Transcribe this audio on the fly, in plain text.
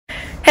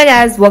Hey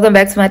guys, welcome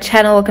back to my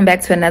channel. Welcome back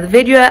to another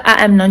video.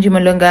 I am Nonji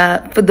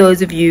Malunga, for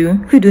those of you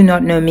who do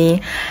not know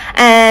me,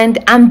 and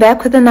I'm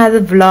back with another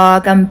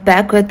vlog. I'm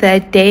back with a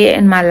day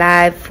in my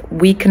life,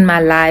 week in my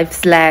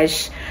life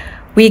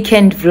 /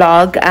 weekend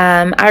vlog.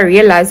 I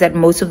realize that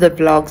most of the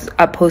vlogs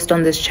I post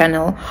on this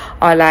channel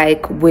are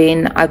like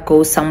when I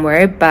go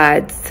somewhere,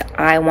 but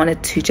I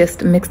wanted to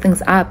just mix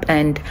things up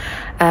and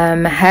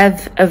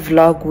have a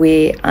vlog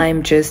where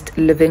I'm just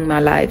living my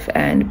life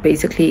and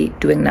basically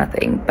doing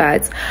nothing.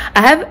 But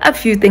I have a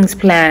few things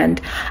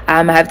planned.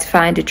 I have to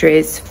find a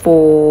dress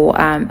for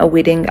a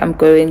wedding I'm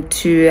going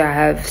to. I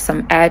have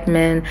some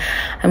admin.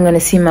 I'm going to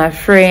see my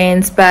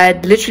friends,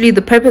 but literally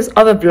the purpose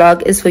of a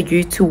vlog is for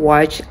you to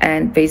watch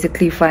and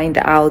basically find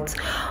out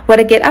what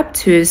I get up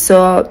to.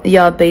 So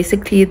yeah,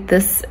 basically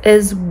this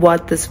is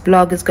what this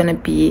vlog is going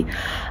to be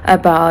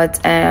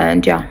about,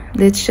 and yeah,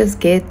 let's just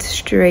get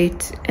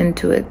straight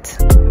into it.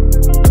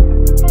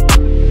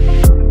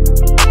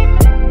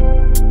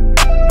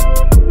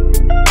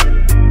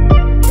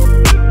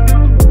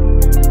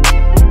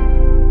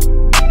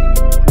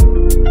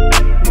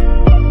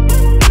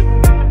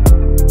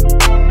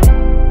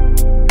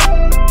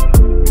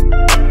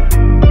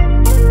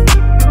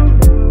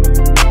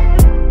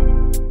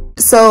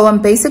 So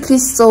I'm basically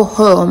still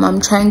home.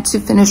 I'm trying to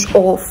finish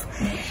off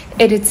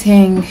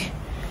editing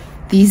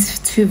these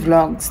two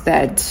vlogs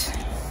that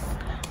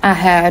I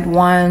had.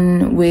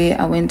 One where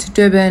I went to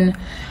Durban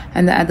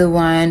and the other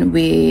one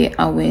where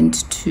I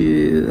went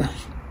to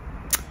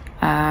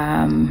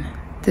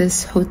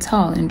this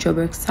hotel in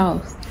Joburg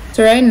South.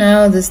 So right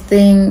now this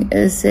thing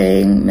is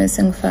saying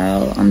missing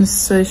file. I'm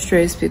so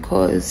stressed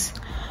because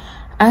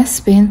I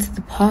spent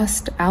the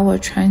past hour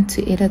trying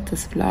to edit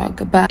this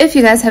vlog. But if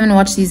you guys haven't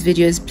watched these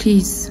videos,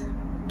 please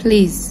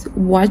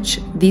watch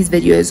these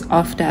videos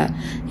after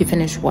you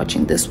finish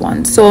watching this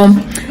one. So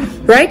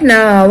right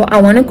now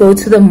I want to go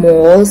to the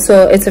mall.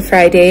 So it's a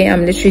Friday.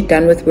 I'm literally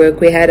done with work.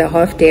 We had a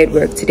half day at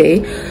work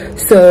today,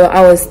 so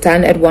I was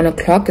done at 1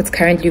 o'clock. It's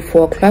currently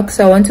 4 o'clock.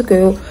 So I want to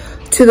go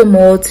to the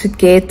mall to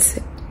get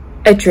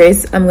a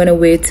dress I'm gonna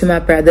wear to my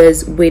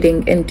brother's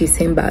wedding in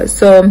December.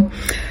 So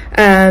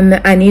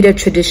I need a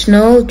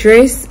traditional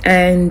dress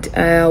and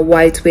a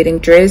white wedding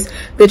dress.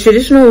 The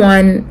traditional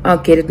one, I'll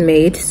get it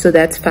made, so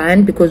that's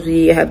fine because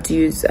we have to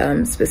use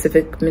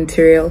specific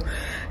material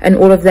and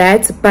all of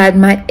that. But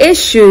my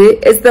issue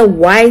is the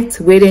white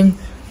wedding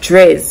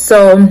dress.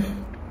 So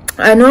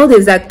I know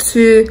there's like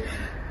 2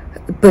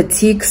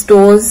 boutique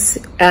stores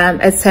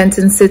at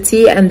Sandton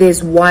City, and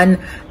there's one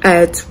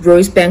at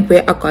Rosebank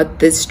where I got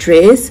this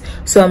dress.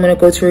 So I'm gonna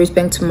go to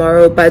Rosebank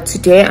tomorrow, but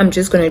today I'm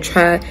just gonna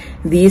try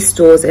these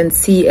stores and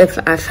see if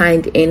I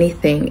find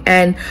anything.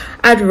 And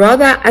I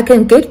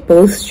can get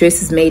both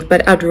dresses made,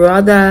 but I'd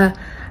rather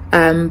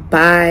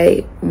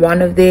buy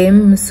one of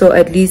them, so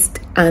at least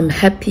I'm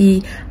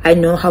happy. I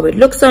know how it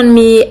looks on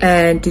me,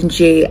 and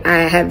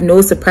I have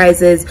no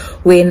surprises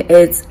when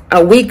it's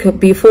a week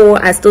before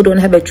I still don't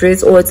have a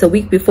dress, or it's a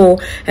week before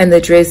and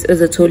the dress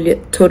is a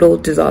total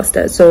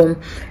disaster. So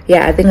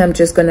yeah, I think I'm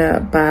just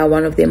gonna buy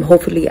one of them.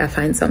 Hopefully I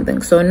find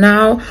something. So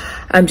now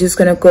I'm just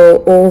gonna go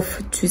off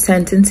to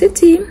Sandton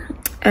City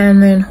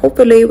and then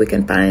hopefully we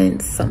can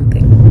find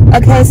something.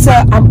 Okay, so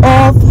I'm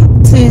off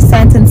to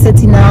Sandton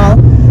City now.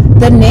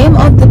 The name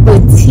of the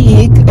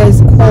boutique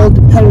is called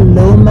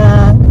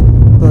Paloma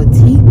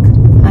Boutique,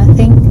 I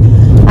think.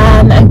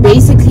 And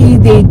basically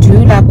they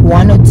do like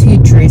 1 or 2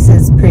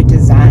 dresses per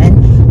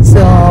design.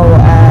 So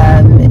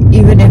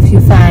even if you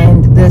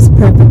find this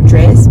perfect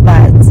dress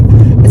but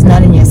it's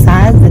not in your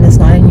size, then it's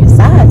not in your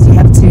size. You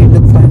have to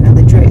look for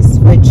another dress,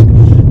 which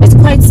is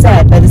quite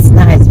sad, but it's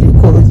nice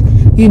because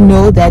you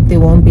know that there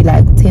won't be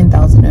like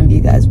 10,000 of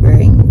you guys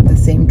wearing the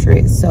same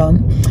dress. So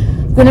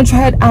I'm gonna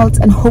try it out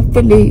and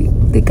hopefully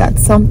they got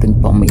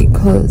something for me,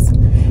 because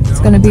it's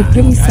gonna be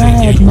pretty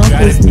sad not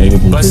this lady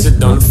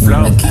just on the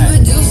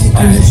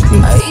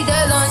street.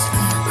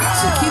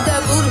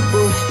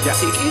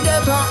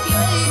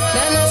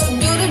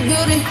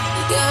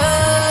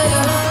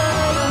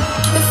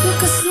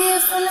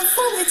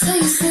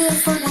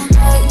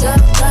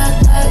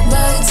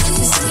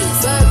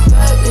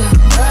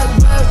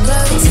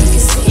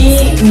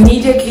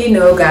 Immediately,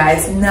 no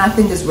guys,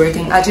 nothing is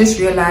working. I just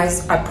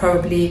realized I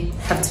probably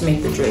have to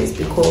make the dress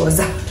because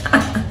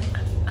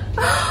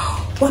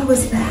what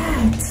was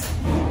that?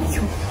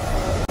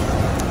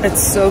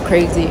 It's so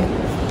crazy.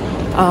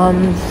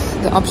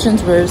 The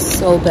options were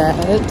so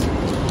bad.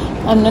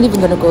 I'm not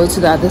even gonna go to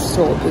the other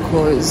store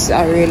because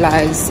I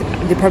realized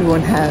they probably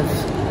won't have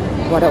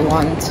what I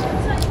want.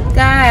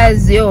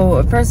 Guys,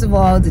 first of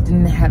all, they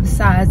didn't have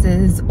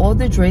sizes. All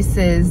the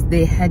dresses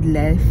they had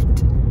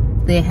left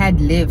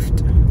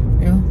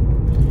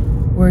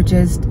were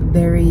just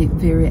very,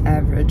 very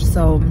average.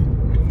 So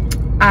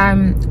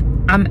I'm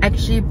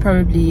actually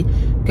probably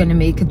gonna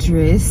make a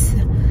dress.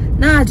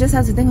 Now I just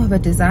have to think of a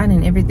design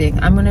and everything.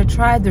 I'm gonna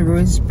try the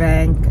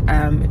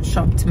Rosebank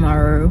shop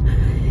tomorrow.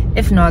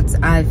 If not,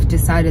 I've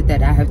decided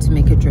that I have to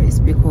make a dress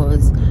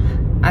because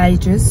I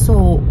just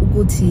saw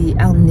Uguti.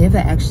 I'll never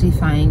actually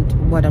find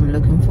what I'm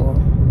looking for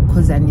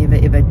because I never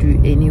ever do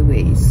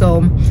anyway.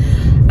 So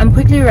I'm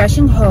quickly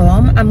rushing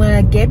home. I'm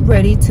gonna get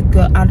ready to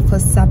go out for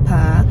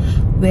supper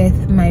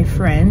with my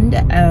friend.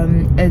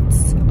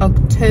 It's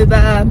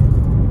October,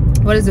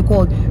 what is it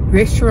called,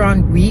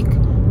 restaurant week,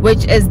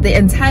 which is the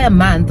entire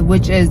month,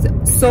 which is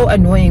so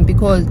annoying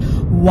because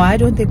why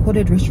don't they call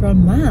it restaurant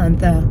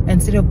month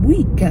instead of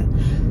week?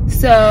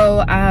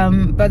 So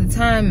by the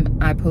time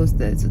I post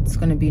this, it's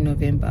gonna be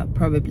November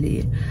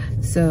probably,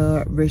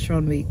 so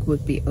restaurant week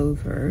would be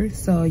over,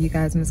 so you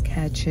guys must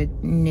catch it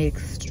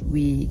next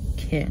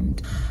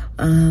weekend.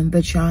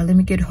 But yeah, let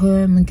me get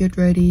home and get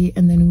ready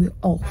and then we're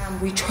off.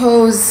 We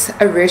chose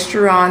a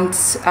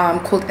restaurant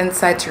called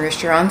Inside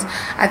Restaurant.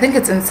 I think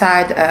it's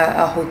inside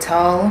a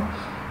hotel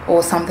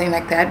or something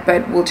like that,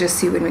 but we'll just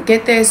see when we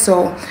get there.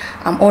 So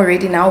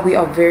already now we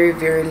are very,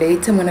 very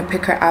late. I'm gonna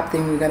pick her up,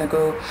 then we're gonna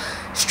go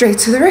straight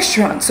to the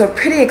restaurant. So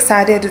pretty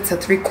excited. It's a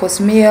 3-course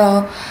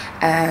meal,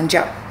 and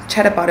yeah,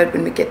 chat about it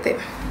when we get there.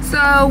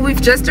 So we've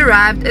just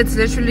arrived. It's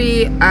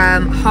literally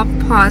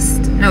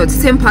it's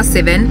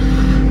 7:10.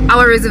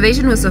 Our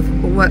reservation was for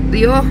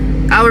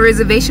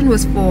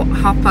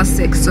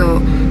 6:30,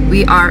 so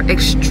we are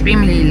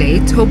extremely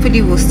late.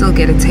 Hopefully we'll still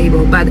get a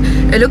table, but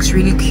it looks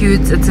really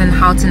cute. It's in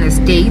Houghton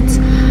Estate,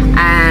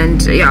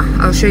 and yeah,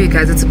 I'll show you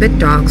guys. It's a bit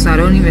dark, so I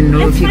don't even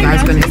know if you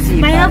guys are gonna see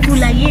it.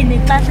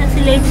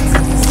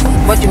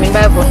 What do you mean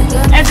by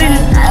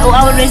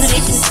our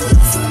reservation?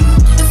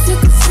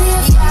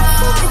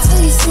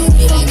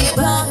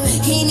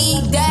 He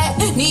need that,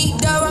 need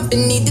the rump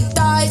and need the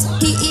thighs.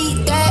 He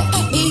eat that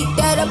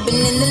up and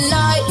in the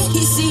night.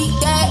 He see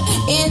that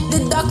in the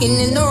dark and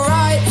in the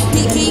right.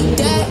 He keep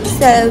that.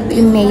 So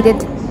we made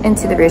it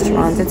into the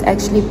restaurant. It's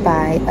actually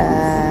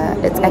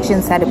it's actually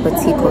inside a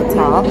boutique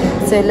hotel.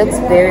 So it looks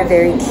very,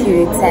 very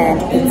cute and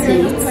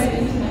petite.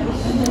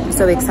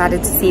 So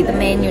excited to see the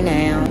menu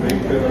now.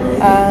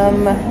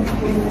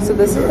 So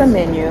this is the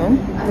menu,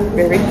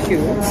 very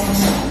cute.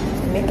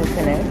 Let me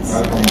open it.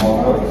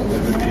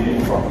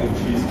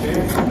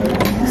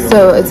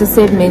 So it's a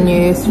set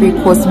menu,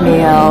 3-course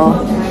meal,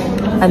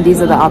 and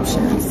these are the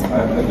options.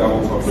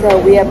 So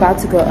we're about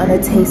to go on a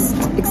taste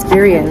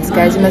experience,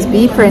 guys. You must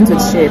be friends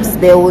with chefs.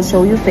 They will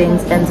show you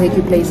things and take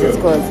you places,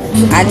 because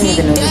I didn't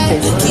even know this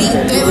place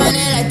existed.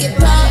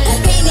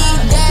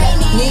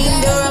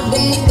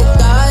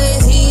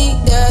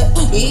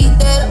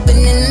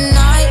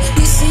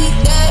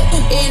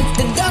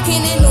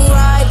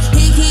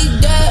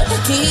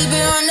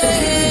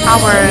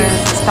 Our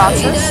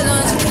starters.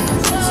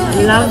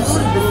 Love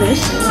the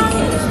fish.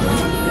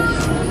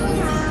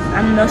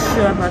 I'm not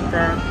sure about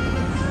the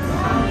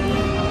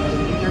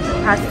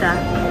pasta,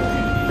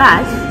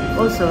 but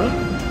also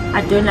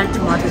I don't like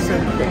tomato, so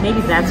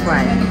maybe that's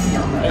why.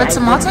 But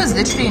tomato is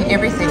literally in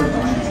everything.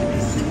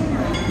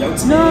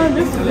 No,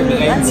 this is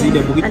really I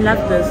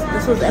love this.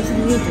 This was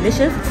absolutely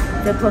delicious.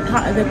 The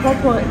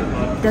purple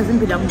doesn't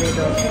belong there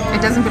though.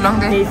 It doesn't belong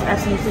there? There's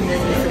absolutely no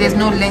link. There's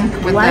no link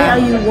with Why are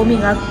you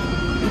warming up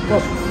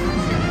pop?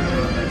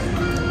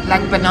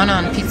 Like banana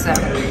on pizza.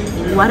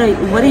 What are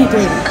you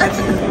doing?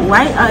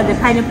 Why are the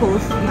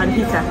pineapples on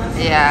pizza?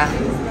 Yeah.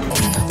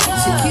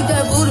 She keep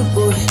that booty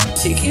booty.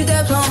 She keep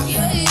that pump.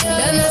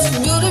 That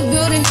natural beauty.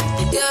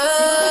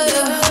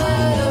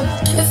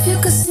 Yeah. If you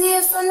could see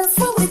it from the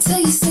front, wait till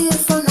you see it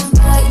from the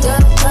back.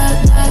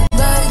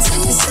 Back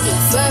till you see it.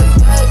 Back,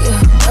 yeah.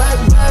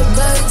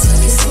 Back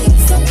till you see it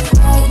from the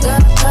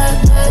back.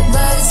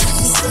 Back till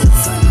you see it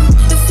from the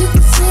back. If you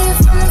could see it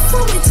from the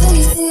front, wait till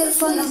you see it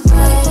from the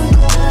back.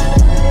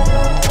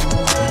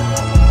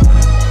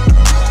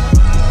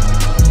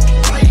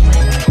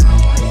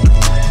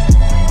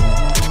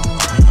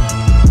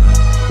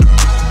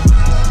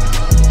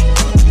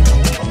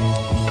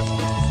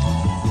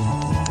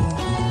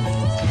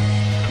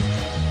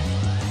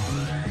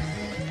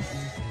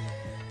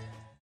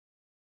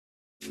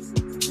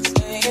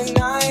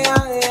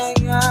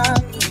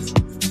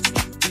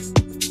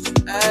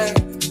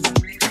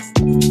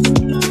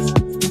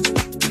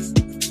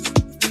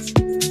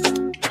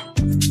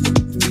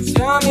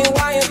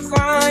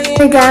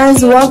 Hey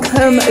guys,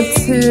 welcome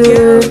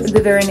to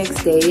the very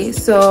next day.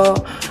 So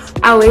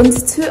I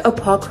went to a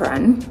park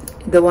run,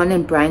 the one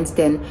in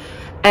Bryanston,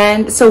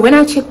 and so when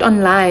I checked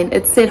online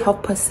it said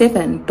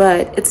 7:30,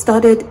 but it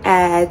started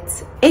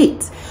at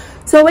 8.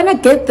 So when I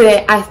get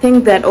there, I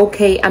think that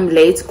okay, I'm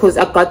late because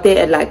I got there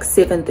at like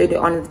 7:30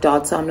 on the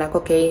dot. So I'm like,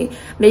 okay,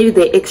 maybe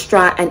they're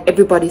extra and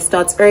everybody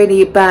starts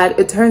early, but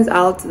it turns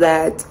out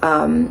that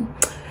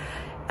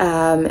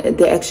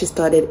they actually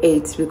started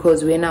 8,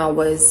 because when I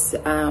was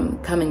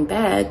coming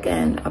back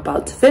and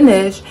about to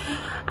finish,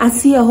 I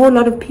see a whole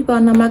lot of people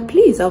and I'm like,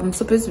 please, I'm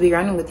supposed to be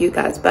running with you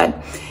guys. But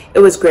it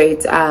was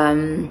great.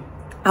 I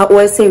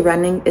always say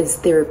running is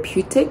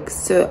therapeutic,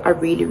 so I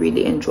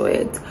really enjoy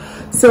it.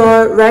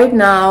 So right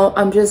now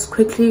I'm just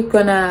quickly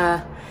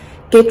gonna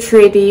get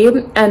ready,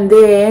 and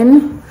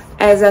then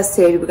as I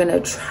said, we're gonna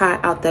try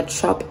out that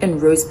shop in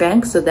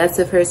Rosebank. So that's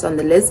the first on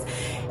the list.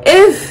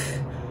 If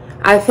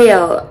I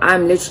fail,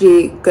 I'm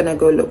literally gonna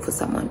go look for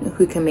someone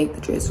who can make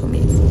the dress for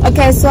me.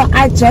 Okay, so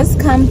I just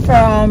come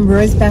from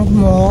Rosebank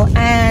Mall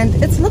and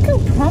it's looking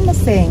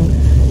promising.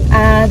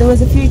 There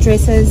was a few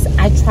dresses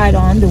I tried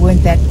on, they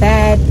weren't that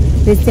bad.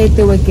 They said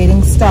they were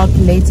getting stock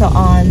later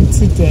on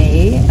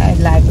today at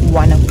like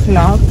 1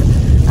 o'clock.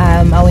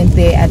 I went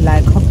there at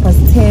like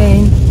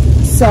 10:30.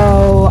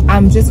 So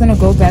I'm just gonna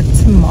go back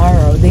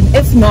tomorrow. Then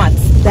if not,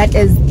 that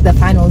is the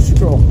final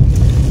straw.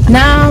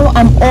 Now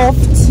I'm off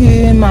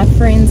to my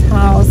friend's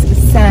house,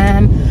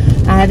 Sam.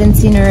 I haven't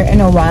seen her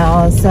in a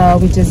while, so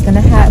we're just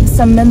gonna have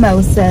some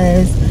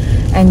mimosas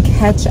and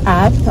catch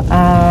up.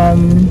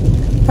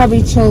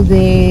 Probably chill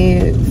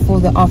there for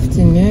the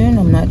afternoon.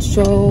 I'm not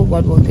sure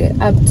what we'll get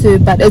up to,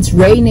 but it's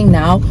raining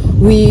now.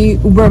 We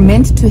were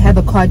meant to have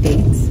a car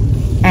date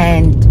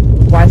and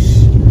wash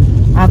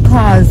our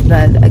cars,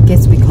 but I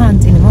guess we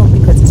can't anymore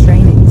because it's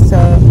raining. So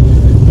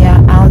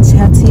yeah, I'll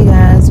chat to you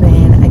guys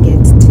when I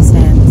get to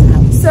Sam's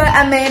house. So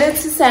I made it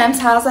to Sam's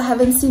house. I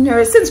haven't seen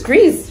her since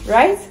Greece,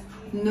 right?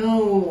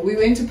 No, we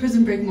went to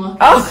Prison Break Market.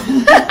 Oh,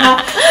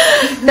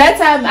 that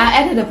time I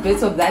added a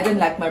bit of that in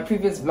like my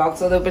previous vlog,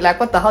 so they'll be like,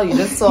 what the hell, you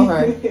just saw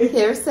her.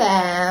 Here's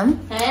Sam.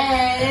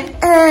 Hey.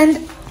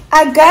 And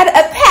I got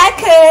a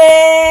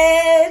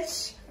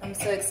package. I'm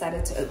so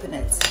excited to open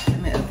it.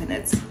 Let me open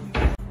it.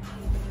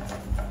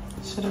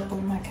 Should have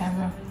pulled my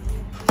camera.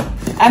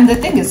 And the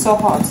thing is so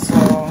hot, so...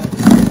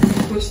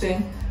 Which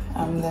thing?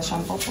 The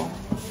shampoo.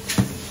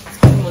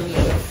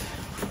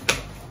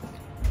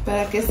 But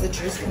I guess the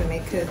juice can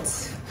make it.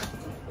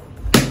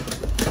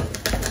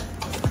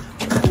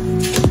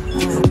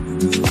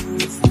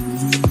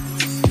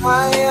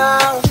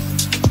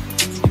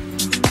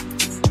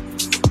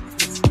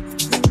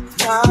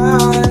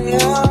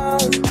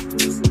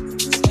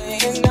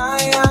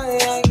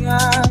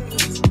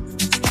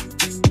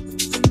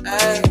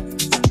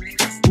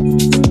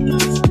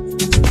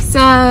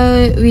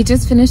 So we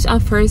just finished our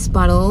first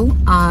bottle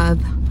of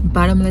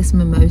bottomless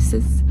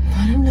mimosas.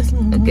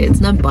 Okay, it's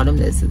not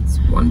bottomless, it's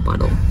one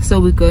bottle. So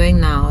we're going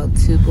now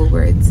to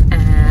Woolworths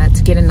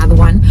to get another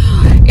one.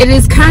 It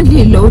is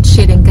currently load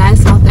shedding,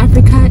 guys. South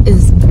Africa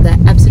is the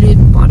absolute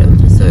bottom,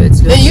 so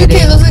it's load shedding. The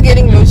UK is also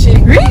getting load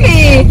shedding.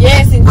 Really?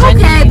 Yes, in January.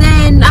 Okay,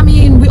 then I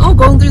mean we're all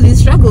going through these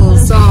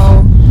struggles, so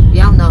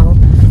y'all know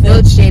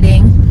load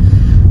shedding.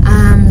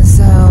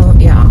 So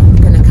yeah, I'm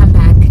gonna come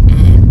back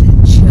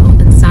and chill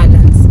in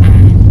silence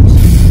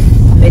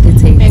and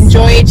meditate.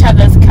 Enjoy each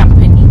other's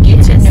company.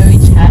 Get to know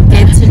each other.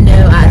 Get to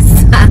know us.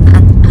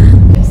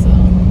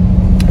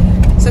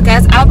 So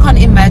guys, I can't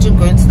imagine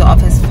going to the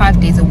office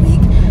 5 days a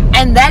week,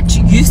 and that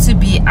used to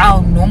be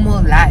our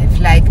normal life.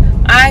 Like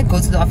I go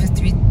to the office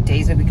 3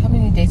 days a week. How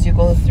many days do you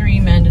go? 3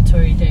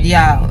 mandatory days.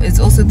 Yeah, it's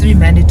also 3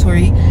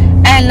 mandatory.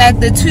 And like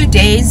the 2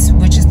 days,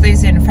 which is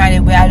Thursday and Friday,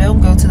 where I don't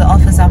go to the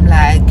office, I'm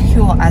like,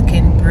 yo, I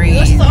can breathe. You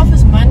go to the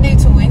office Monday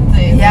to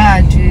Wednesday.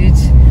 Yeah, dude.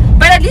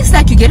 But at least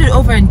like you get it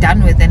over and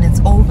done with, and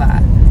it's over.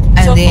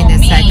 And So then for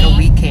it's me, like a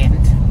weekend.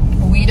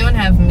 We don't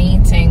have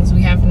meetings.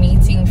 We have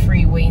meeting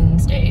free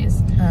Wednesdays.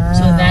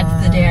 So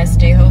that's the day I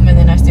stay home, and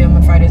then I stay home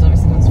on Fridays.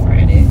 Obviously, it's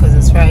Friday. Because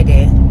it's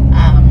Friday.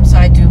 So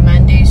I do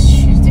Mondays,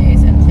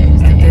 Tuesdays, and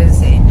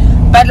Thursdays.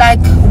 But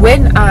like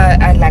when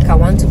I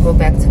want to go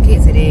back to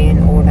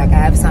KZN, or like I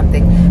have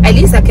something, at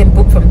least I can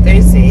book from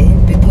Thursday,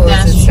 because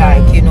That's it's true.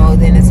 like, you know,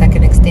 then it's like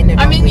an extended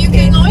I mean, you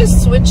weekend. can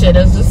always switch it.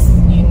 It's just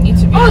you need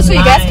to be. Oh, so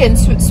you guys online.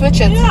 can switch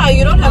it. Yeah,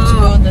 you don't have to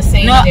go on the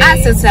same No, day.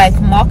 us it's like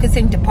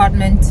marketing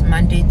department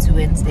Monday to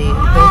Wednesday. Those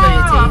are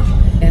your days.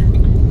 Yeah.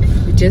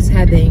 We're just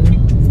having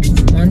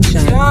one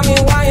shot. Tell me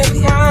why you're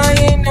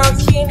crying, I'm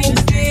kidding,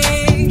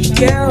 big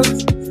girl.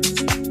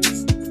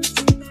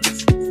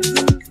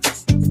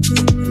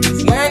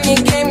 When you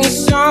gave me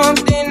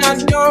something I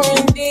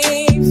don't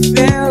really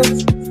feel,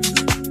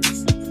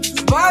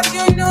 but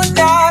you know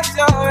that's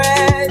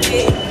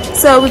already.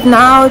 So we've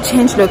now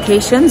changed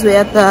locations. We're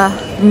at the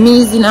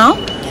Mizi now.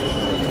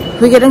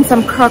 We're getting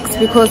some Crocs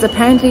because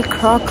apparently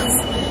Crocs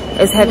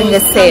is having a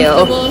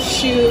sale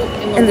Shoe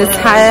in the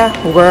entire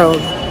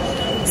world.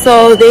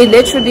 So they're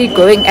literally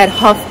going at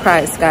half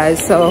price, guys.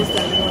 So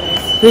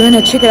we're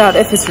gonna check it out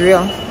if it's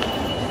real.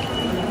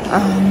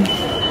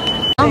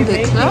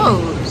 They're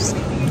closed.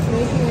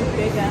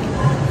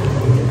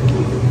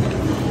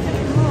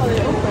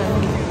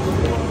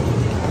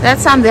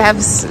 That's time they have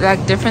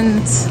like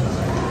different.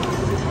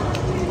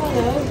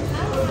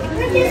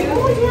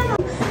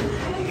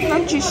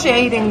 Not you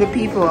shading the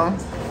people.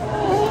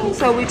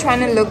 So we're trying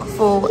to look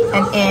for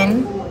an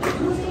inn,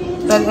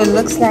 but it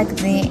looks like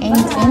they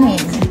ain't any.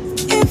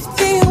 If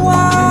the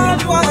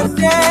world was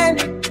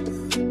dead,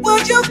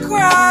 would you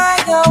cry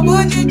or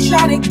would you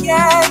try to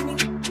get me?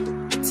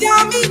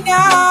 Tell me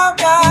now,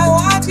 I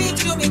want you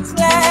to be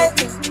clear.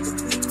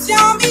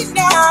 Tell me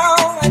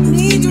now, I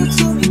need you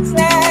to be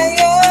clear.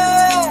 Yeah.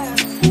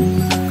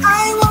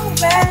 I won't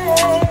wait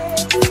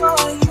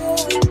for you,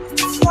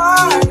 for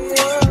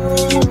you.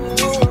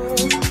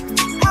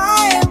 I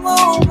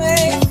won't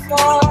wait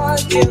for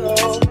you.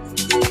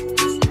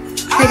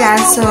 Hey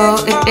guys, so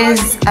it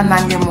is a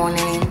Monday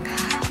morning.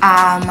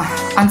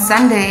 On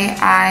Sunday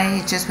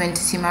I just went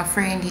to see my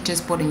friend. He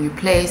just bought a new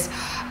place,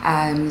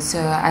 so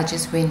I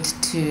just went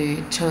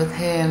to chill with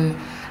him.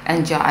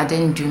 And yeah, I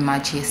didn't do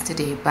much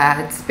yesterday,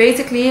 but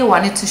basically I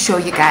wanted to show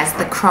you guys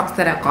the Crocs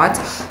that I got.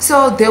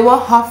 So they were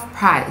half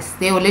price.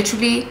 They were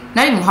literally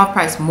not even half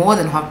price, more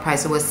than half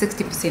price. It was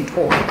 60%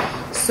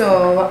 off.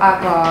 So I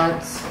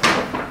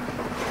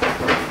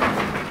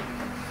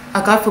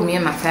got for me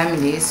and my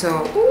family.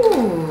 So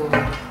ooh,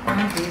 what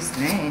are these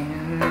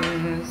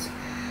names?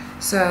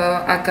 So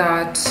I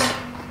got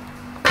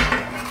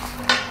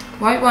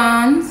white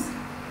ones,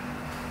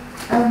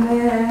 and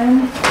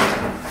then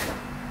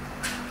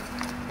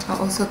I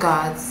also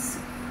got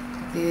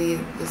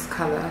this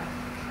color,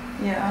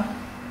 yeah.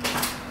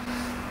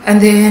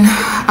 And then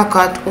I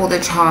got all the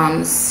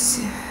charms.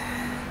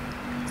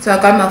 So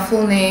I got my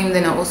full name,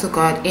 then I also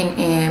got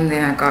NM,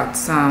 then I got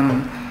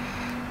some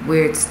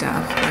weird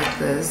stuff like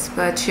this.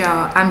 But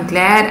yeah, I'm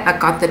glad I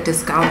got the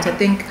discount. I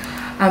think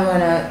I'm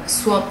gonna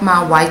swap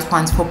my white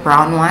ones for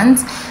brown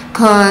ones,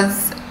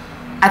 because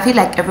I feel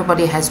like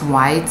everybody has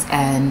white,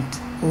 and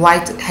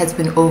white has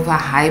been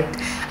overhyped,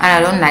 and I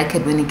don't like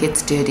it when it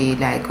gets dirty.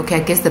 Like, okay, I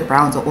guess the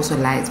browns are also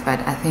light, but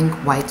I think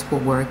whites will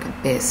work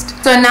best.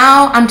 So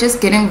now I'm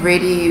just getting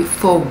ready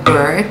for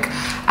work.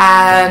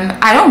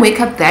 I don't wake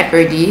up that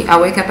early. I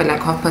wake up at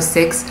like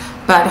 6:30,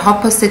 but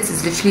 6:30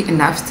 is literally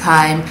enough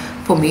time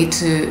for me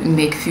to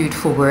make food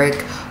for work,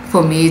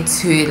 for me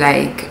to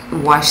like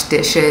wash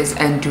dishes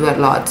and do a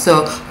lot.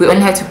 So we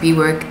only have to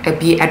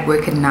be at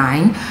work at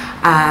 9,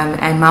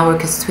 and my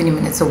work is 20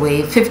 minutes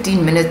away,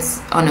 15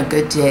 minutes on a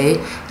good day.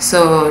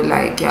 So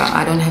like, yeah,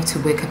 I don't have to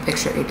wake up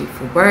extra early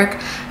for work.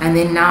 And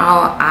then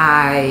now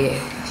I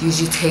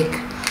usually take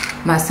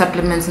my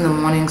supplements in the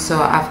morning.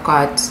 So I've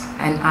got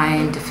an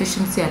iron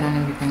deficiency. I don't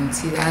know if you can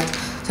see that.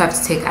 So I have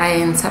to take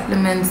iron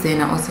supplements.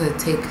 Then I also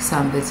take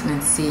some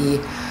vitamin C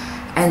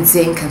and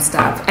zinc and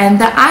stuff. And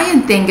the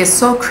iron thing is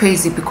so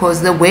crazy,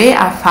 because the way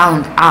I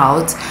found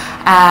out,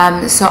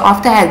 so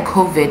after I had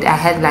COVID, I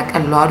had like a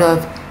lot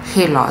of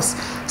hair loss.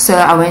 So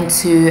I went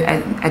to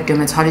a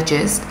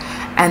dermatologist,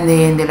 and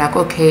then they're like,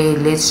 okay,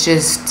 let's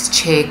just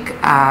check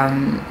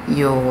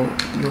your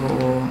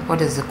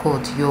what is it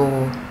called,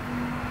 your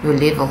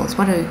levels.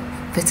 What are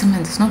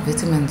vitamins? It's not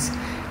vitamins.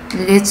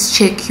 Let's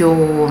check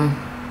your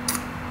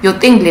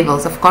thing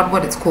levels. I forgot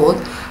what it's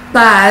called.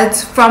 But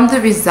from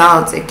the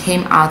results, it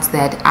came out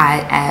that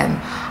I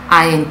am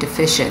iron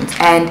deficient,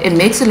 and it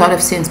makes a lot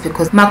of sense,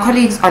 because my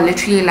colleagues are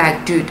literally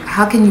like, dude,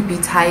 how can you be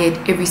tired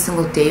every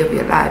single day of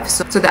your life?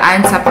 So the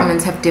iron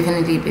supplements have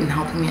definitely been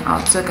helping me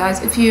out. So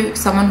guys, if you're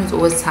someone who's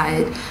always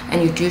tired,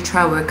 and you do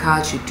try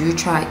workouts, you do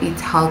try eat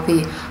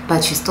healthy,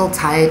 but you're still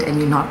tired and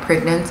you're not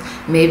pregnant,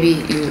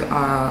 maybe you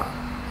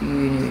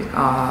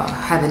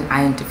have an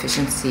iron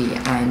deficiency,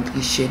 and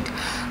you should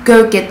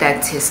go get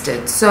that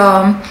tested.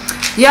 So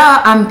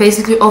yeah, I'm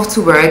basically off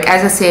to work.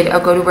 As I said, I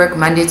go to work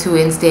Monday to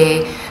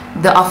Wednesday.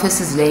 The office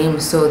is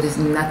lame, so there's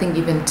nothing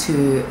even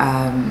to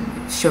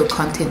show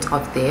content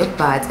of there.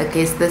 But I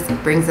guess this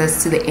brings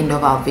us to the end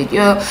of our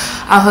video.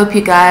 I hope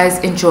you guys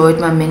enjoyed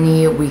my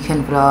mini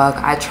weekend vlog.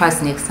 I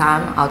trust next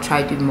time I'll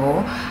try to do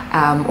more,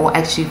 or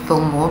actually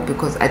film more,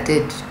 because I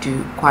did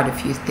do quite a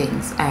few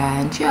things.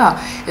 And yeah,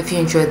 if you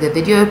enjoyed the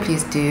video,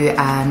 please do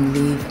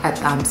leave a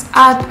thumbs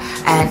up,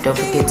 and don't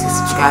forget to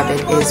subscribe.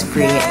 It is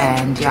free.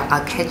 And yeah,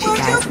 I'll catch you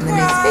guys in the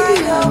next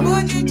video.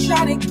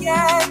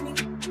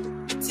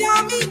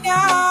 Tell me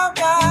now,